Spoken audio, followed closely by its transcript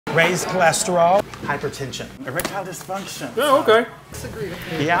raised cholesterol, hypertension, erectile dysfunction. Oh, okay.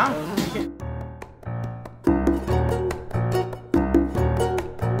 Yeah?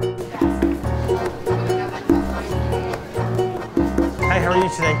 Hi, how are you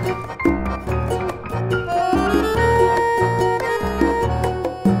today?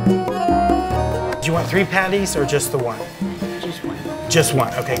 Do you want 3 patties or just the one? Just one. Just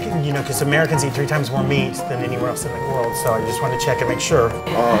one, okay. You know, because Americans eat 3 times more meat than anywhere else in the world, so I just want to check and make sure.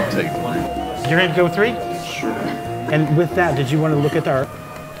 I'll take one. You're going to go 3? Sure. And with that, did you want to look at our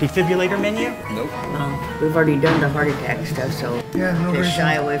defibrillator menu? Nope. We've already done the heart attack stuff, so Yeah, no just reason.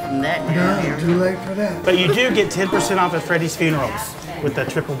 shy away from that down No, here. too late for that. But you do get 10% off at Freddy's Funerals with the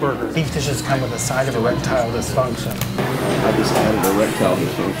triple burger. Beef dishes come with a side of erectile dysfunction. I just added erectile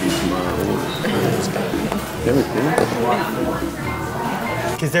dysfunction to my order.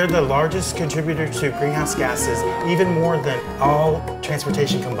 Because they're the largest contributor to greenhouse gases, even more than all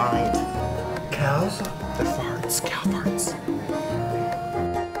transportation combined. Cows? The farts, cow farts.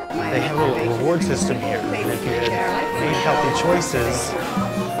 They have a little reward system here. And if you had made healthy choices,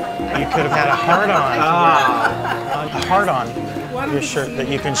 you could have had a heart-on. A heart-on your shirt that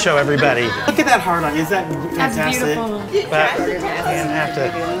you can show everybody. Look at that heart-on. Is that fantastic? But I'm have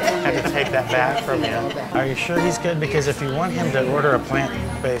to take that back from you. Are you sure he's good? Because if you want him to order a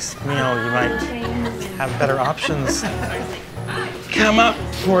plant-based meal, you might have better options come up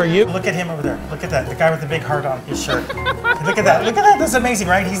for you. Look at him over there. Look at that. The guy with the big heart on his shirt. Look at that. Look at that. That's amazing,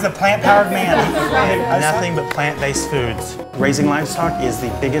 right? He's the plant-powered man. Nothing but plant-based foods. Raising livestock is the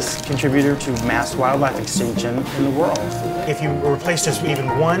biggest contributor to mass wildlife extinction in the world. If you replace just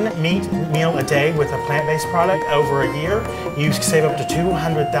even one meat meal a day with a plant-based product over a year, you save up to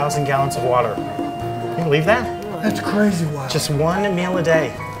 200,000 gallons of water. Can you believe that? That's crazy wild. Just one meal a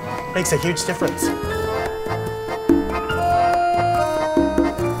day makes a huge difference.